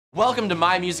Welcome to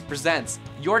MyMusic Presents,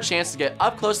 your chance to get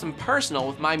up close and personal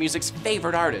with MyMusic's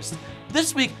favorite artist.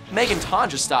 This week, Meghan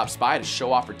Tonjes stops by to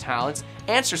show off her talents,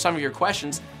 answer some of your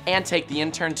questions, and take the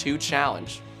Intern 2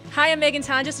 challenge. Hi, I'm Meghan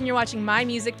Tonjes, and you're watching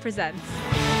MyMusic Presents.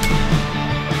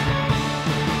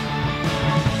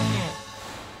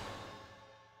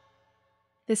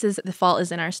 This is The Fault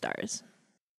Is in Our Stars.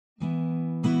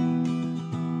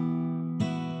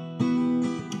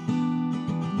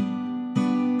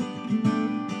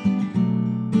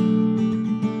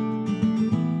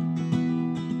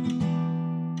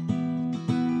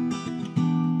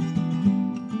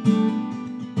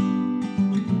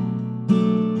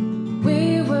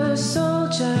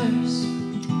 Soldiers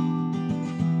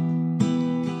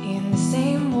in the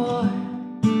same war,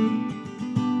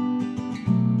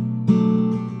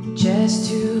 just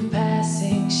two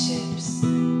passing ships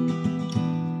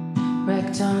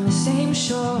wrecked on the same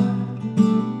shore.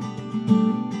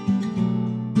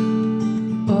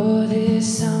 Oh,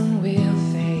 this sun will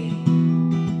fade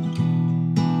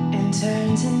and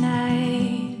turn to night.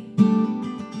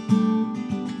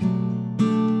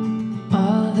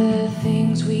 All the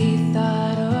things we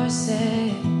thought or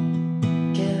said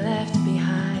get left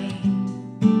behind.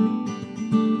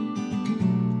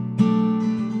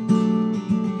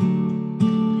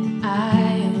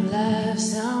 I love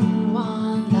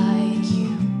someone like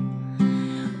you.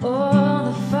 Oh,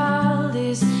 the fault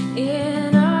is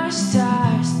in our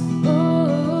stars.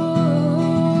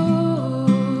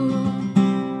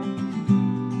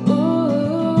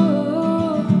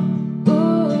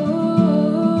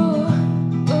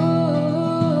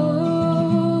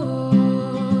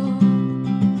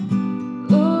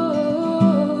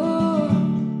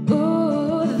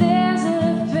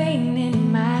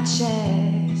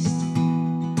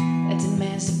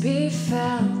 Be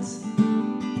felt.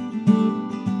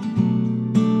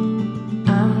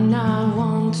 I'm not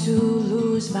one to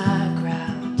lose my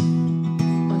ground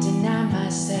or deny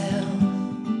myself.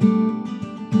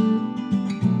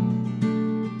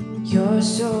 You're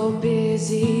so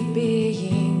busy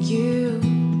being you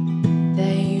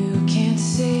that you can't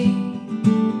see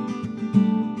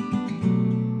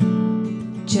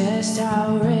just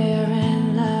how rare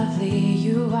and lovely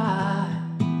you are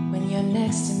when you're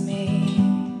next to me.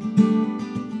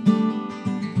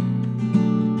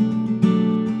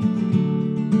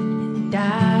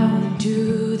 I won't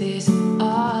do this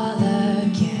all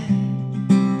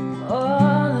again.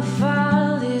 Oh, the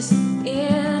fault is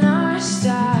in our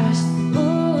stars.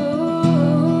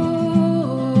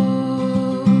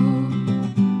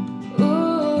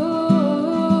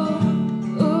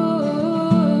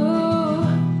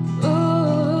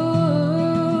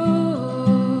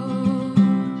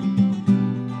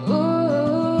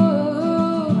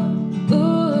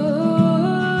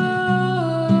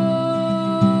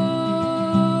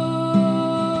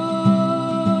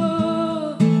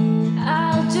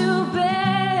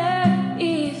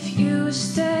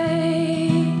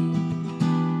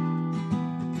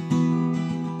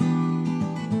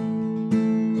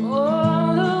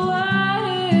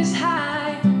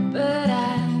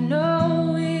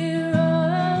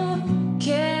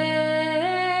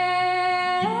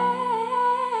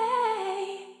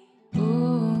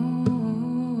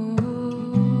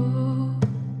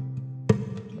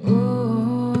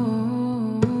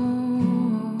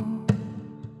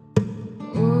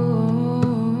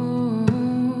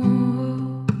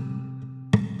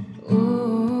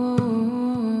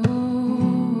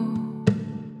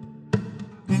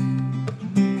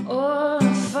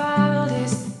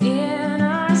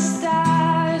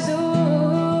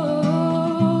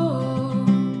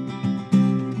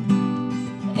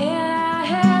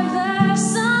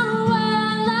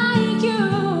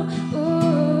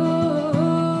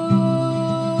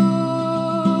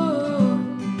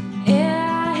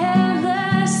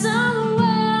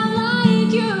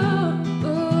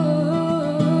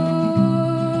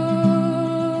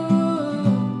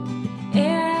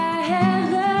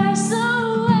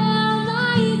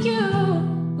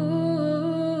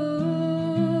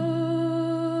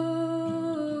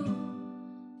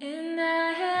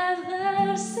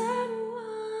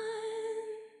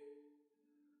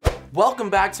 Welcome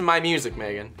back to MyMusic,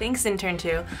 Meghan. Thanks, Intern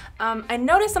 2. I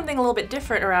noticed something a little bit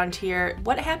different around here.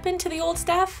 What happened to the old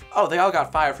staff? Oh, they all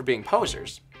got fired for being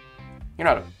posers. You're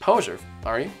not a poser,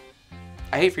 are you?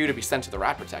 I hate for you to be sent to the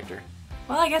rat protector.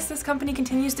 Well, I guess this company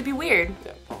continues to be weird.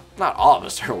 Yeah, well, not all of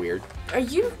us are weird. Are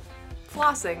you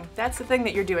flossing? That's the thing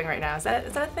that you're doing right now. Is that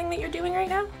a thing that you're doing right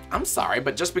now? I'm sorry,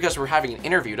 but just because we're having an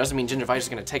interview doesn't mean Gingivitis is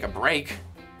gonna take a break.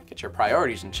 Get your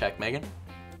priorities in check, Meghan.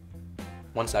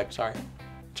 One sec, sorry.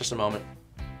 Just a moment.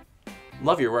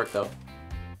 Love your work, though.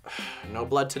 No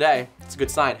blood today. It's a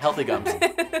good sign. Healthy gums.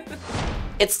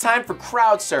 It's time for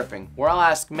crowd surfing, where I'll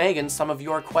ask Meghan some of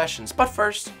your questions. But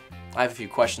first, I have a few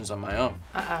questions on my own.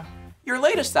 Your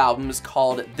latest album is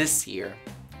called This Year.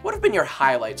 What have been your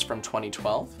highlights from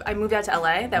 2012? I moved out to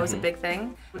LA, that was a big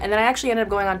thing. And then I actually ended up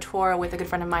going on tour with a good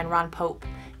friend of mine, Ron Pope,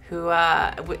 who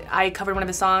I covered one of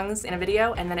his songs in a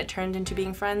video, and then it turned into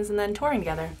being friends and then touring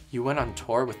together. You went on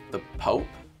tour with the Pope?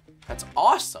 That's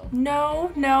awesome.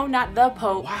 No, not the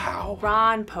Pope. Wow.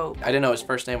 Ron Pope. I didn't know his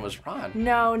first name was Ron.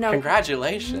 No.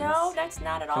 Congratulations. No, that's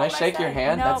not at all. Can I shake your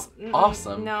hand? No, That's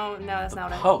awesome. No, that's not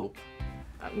what I Pope.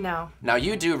 No. Now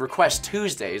you do Request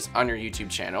Tuesdays on your YouTube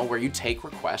channel where you take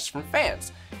requests from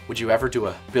fans. Would you ever do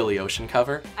a Billy Ocean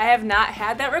cover? I have not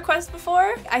had that request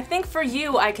before. I think for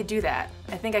you, I could do that.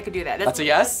 I think I could do that. That's a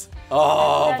yes?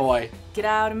 Oh boy. Get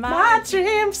out of my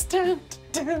dreams, dun,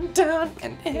 dun, dun,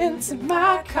 and into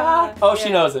my car. Oh, she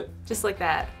knows it. Just like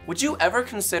that. Would you ever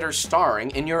consider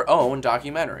starring in your own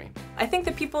documentary? I think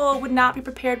that people would not be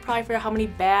prepared probably for how many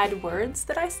bad words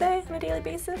that I say on a daily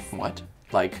basis. What?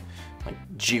 Like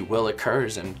gee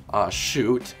willikers and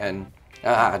shoot and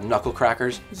knuckle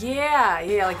crackers? Yeah,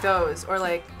 like those. Or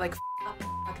like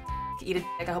eat a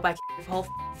dick, I hope I kill your whole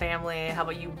family. How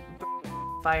about you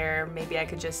fire? Maybe I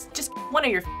could just one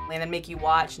of your family and then make you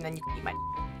watch and then you can eat my.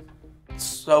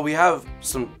 So we have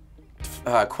some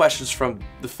questions from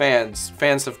the fans.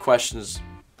 Fans have questions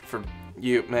for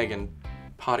you, Meghan,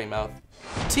 potty mouth.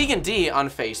 Tegan D on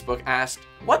Facebook asked,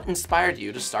 what inspired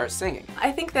you to start singing?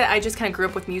 I think that I just kind of grew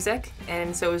up with music,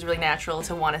 and so it was really natural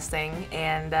to want to sing,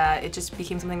 and it just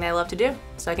became something that I love to do.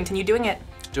 So I continued doing it.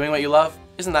 Doing what you love?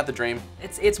 Isn't that the dream?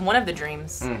 It's one of the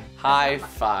dreams. High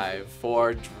five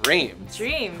for dreams.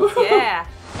 Dreams, yeah.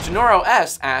 Genoro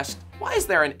S asked, why is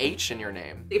there an H in your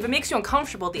name? If it makes you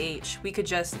uncomfortable, the H, we could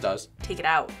just take it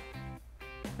out.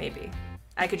 Maybe.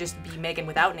 I could just be Meghan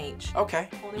without an H. Okay.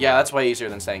 Yeah, that's way easier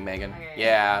than saying Meghan. Okay.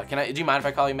 Yeah. Do you mind if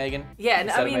I call you Meghan?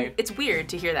 Yeah, I mean, it's weird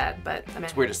to hear that, but I mean.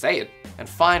 It's weird to say it. And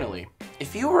finally,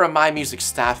 if you were a MyMusic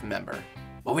staff member,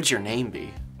 what would your name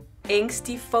be?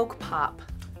 Angsty folk pop.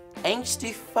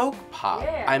 Angsty folk pop.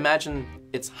 Yeah. I imagine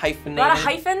it's hyphenated. A lot of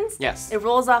hyphens? Yes. It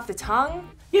rolls off the tongue?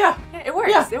 Yeah. It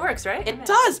works. Yeah. It works, right? It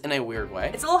does in a weird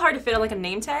way. It's a little hard to fit on like a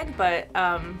name tag, but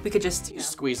we could just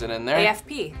squeeze it in there.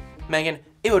 AFP. Meghan,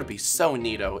 it would be so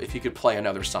neato if you could play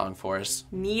another song for us.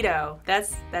 Neato.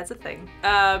 That's a thing.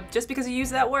 Just because you use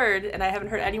that word, and I haven't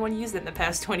heard anyone use it in the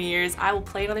past 20 years, I will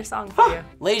play another song for you.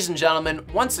 Ladies and gentlemen,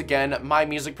 once again,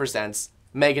 MyMusic presents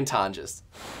Meghan Tonjes.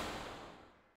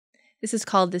 This is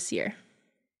called This Year.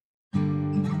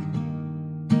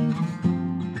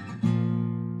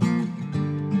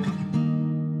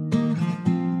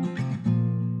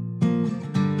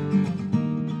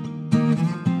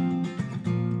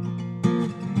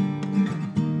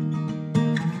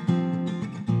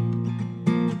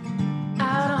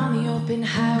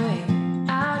 Highway,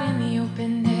 out in the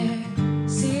open air,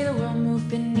 see the world move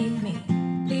beneath me,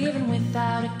 leaving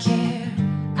without a care.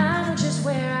 I know just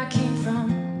where I came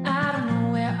from, I don't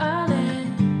know where I'll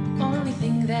end. Only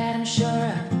thing that I'm sure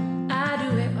of, I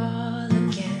do it all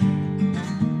again.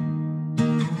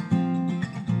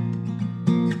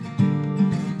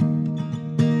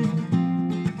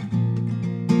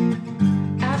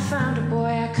 I found a boy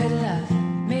I could love,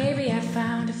 maybe I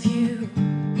found a few.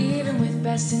 Even with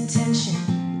best intention,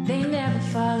 they never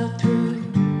follow through.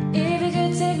 If he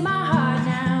could take my heart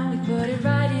now, he'd put it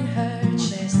right in her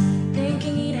chest,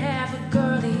 thinking he'd have a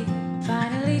girl he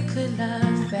finally could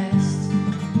love best.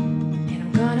 And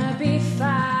I'm gonna be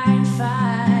fine,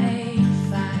 fine,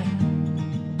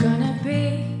 fine. Gonna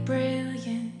be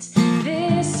brilliant.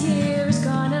 This year is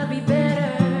gonna be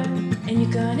better, and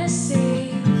you're gonna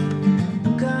see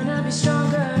I'm gonna be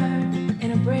stronger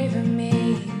and a braver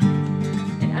me.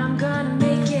 I'm gonna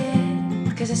make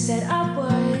it, cause I said I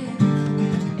would,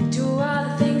 and do all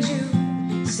the things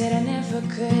you said I never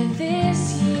could.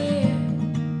 This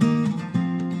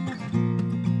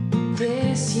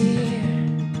year,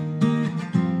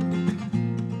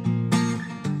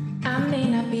 I may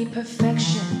not be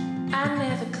perfection, I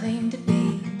never claimed to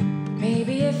be.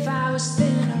 Maybe if I was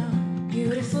thinner,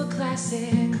 beautiful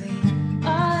classically,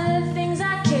 all of the things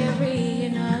I carry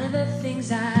and all of the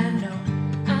things I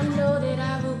know that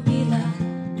I will be loved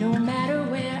no matter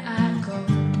where I go.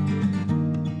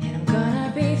 And I'm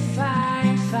gonna be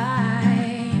fine,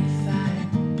 fine, fine.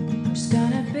 I'm just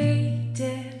gonna be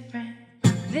different.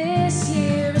 This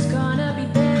year is gonna be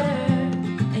better,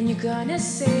 and you're gonna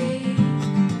see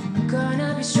I'm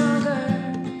gonna be stronger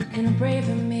and a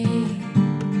braver me.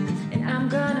 And I'm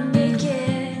gonna make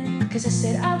it, cause I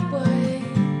said I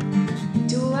would,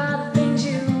 do all the things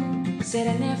you said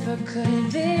I never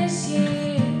could this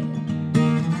year.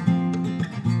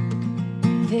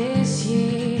 This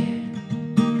year.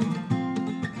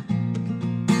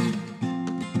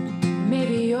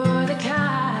 Maybe you're the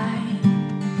kind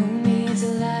who needs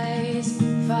lights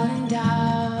falling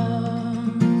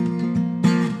down.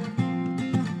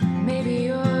 Maybe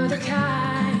you're the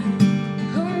kind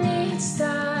who needs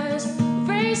stars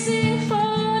racing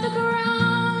for the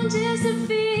ground just to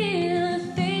feel the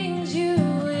things you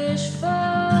wish for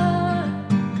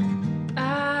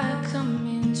are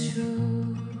coming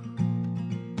true.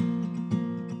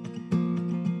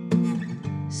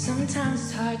 Sometimes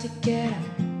it's hard to get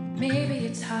up, maybe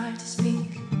it's hard to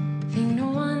speak. Think no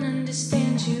one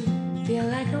understands you, feel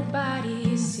like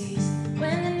nobody sees.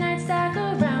 When the nights dark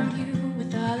around you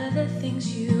with all of the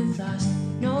things you've lost,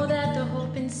 know that the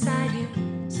hope inside you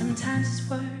sometimes is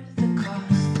worth the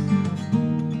cost.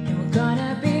 And we're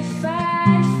gonna be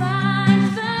fine, fine,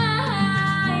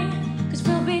 fine, 'cause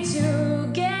we'll be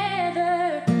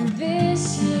together.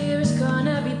 This year's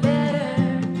gonna be better,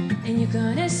 and you're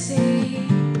gonna see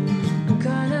I'm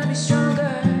gonna be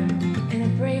stronger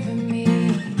and braver me.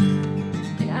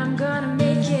 And I'm gonna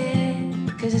make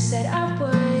it, 'cause I said I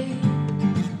would,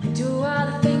 and do all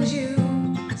the things you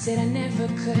said I never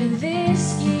could.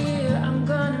 This year I'm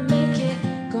gonna make it,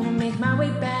 gonna make my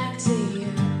way back to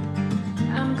you.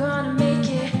 I'm gonna make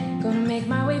it, gonna make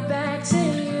my way back to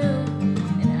you.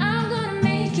 And I'm gonna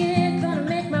make it, gonna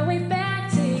make my way back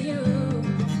to you.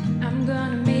 I'm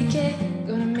gonna make it,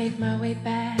 gonna make my way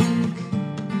back.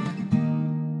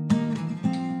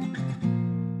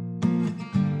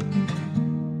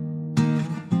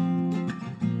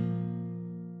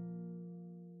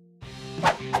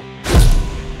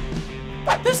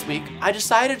 This week, I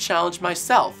decided to challenge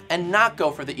myself and not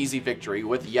go for the easy victory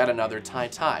with yet another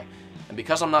tie-tie. And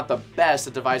because I'm not the best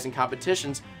at devising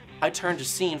competitions, I turned to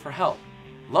Scene for help.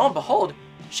 Lo and behold,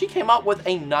 she came up with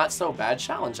a not-so-bad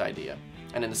challenge idea.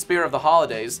 And in the spirit of the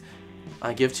holidays,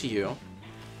 I give to you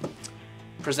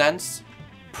presents.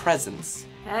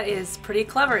 That is pretty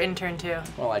clever, intern two.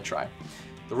 Well, I try.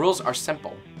 The rules are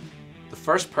simple. The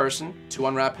first person to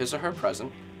unwrap his or her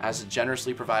present, as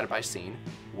generously provided by Scene,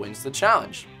 wins the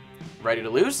challenge. Ready to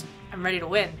lose? I'm ready to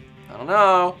win. I don't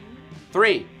know.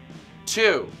 3,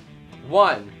 2,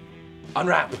 1,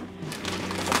 unwrap.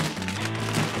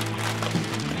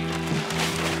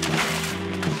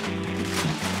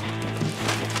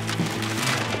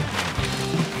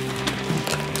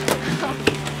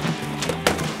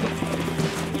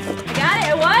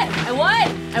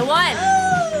 I won!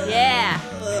 Yeah.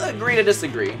 Agree to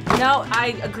disagree. No,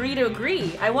 I agree to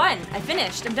agree. I won. I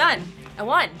finished. I'm done. I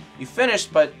won. You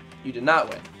finished, but you did not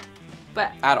win.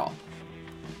 But At all.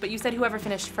 you said whoever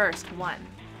finished first won.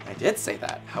 I did say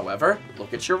that. However,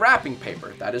 look at your wrapping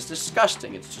paper. That is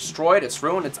disgusting. It's destroyed, it's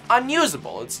ruined, it's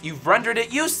unusable. You've rendered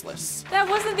it useless. That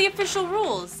wasn't the official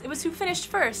rules. It was who finished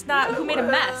first, not who made a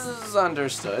mess. Is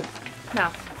understood. No.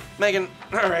 Megan,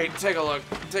 all right, take a look.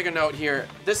 Take a note here.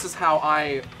 This is how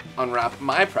I unwrap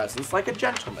my presents like a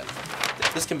gentleman.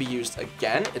 This can be used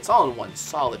again. It's all in one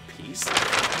solid piece.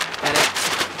 And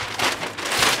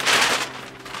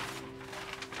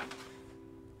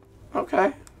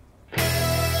okay.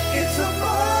 It's a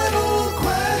final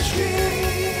question.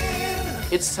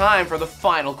 It's time for the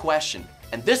final question.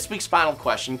 And this week's final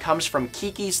question comes from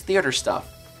Kiki's Theater Stuff,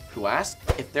 who asked,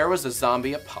 if there was a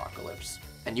zombie apocalypse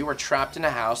and you were trapped in a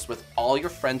house with all your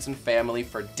friends and family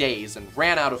for days and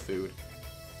ran out of food,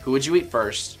 who would you eat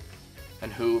first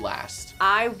and who last?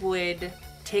 I would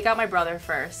take out my brother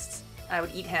first. I would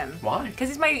eat him. Why? Because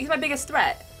he's my biggest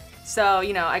threat. So,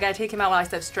 you know, I gotta take him out while I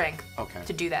still have strength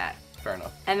to do that. Fair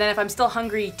enough. And then if I'm still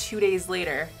hungry 2 days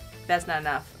later, that's not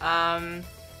enough. I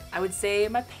would say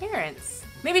my parents.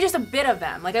 Maybe just a bit of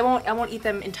them. Like I won't eat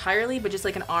them entirely, but just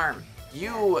like an arm.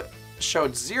 You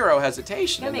showed zero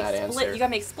hesitation in that answer. You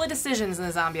gotta make split decisions in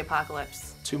the zombie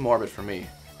apocalypse. Too morbid for me.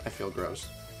 I feel gross.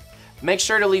 Make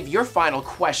sure to leave your final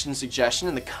question suggestion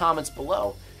in the comments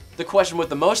below. The question with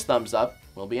the most thumbs up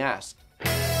will be asked.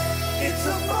 It's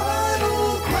a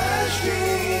final question.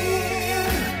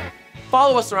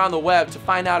 Follow us around the web to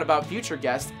find out about future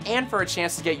guests and for a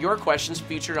chance to get your questions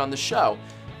featured on the show.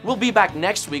 We'll be back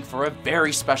next week for a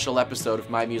very special episode of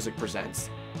My Music Presents.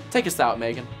 Take us out,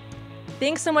 Megan.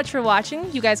 Thanks so much for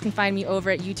watching. You guys can find me over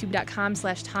at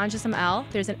youtube.com/TonjesML.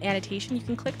 There's an annotation you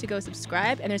can click to go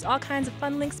subscribe, and there's all kinds of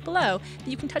fun links below that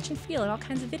you can touch and feel and all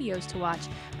kinds of videos to watch.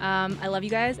 I love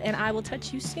you guys, and I will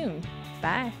touch you soon.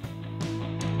 Bye.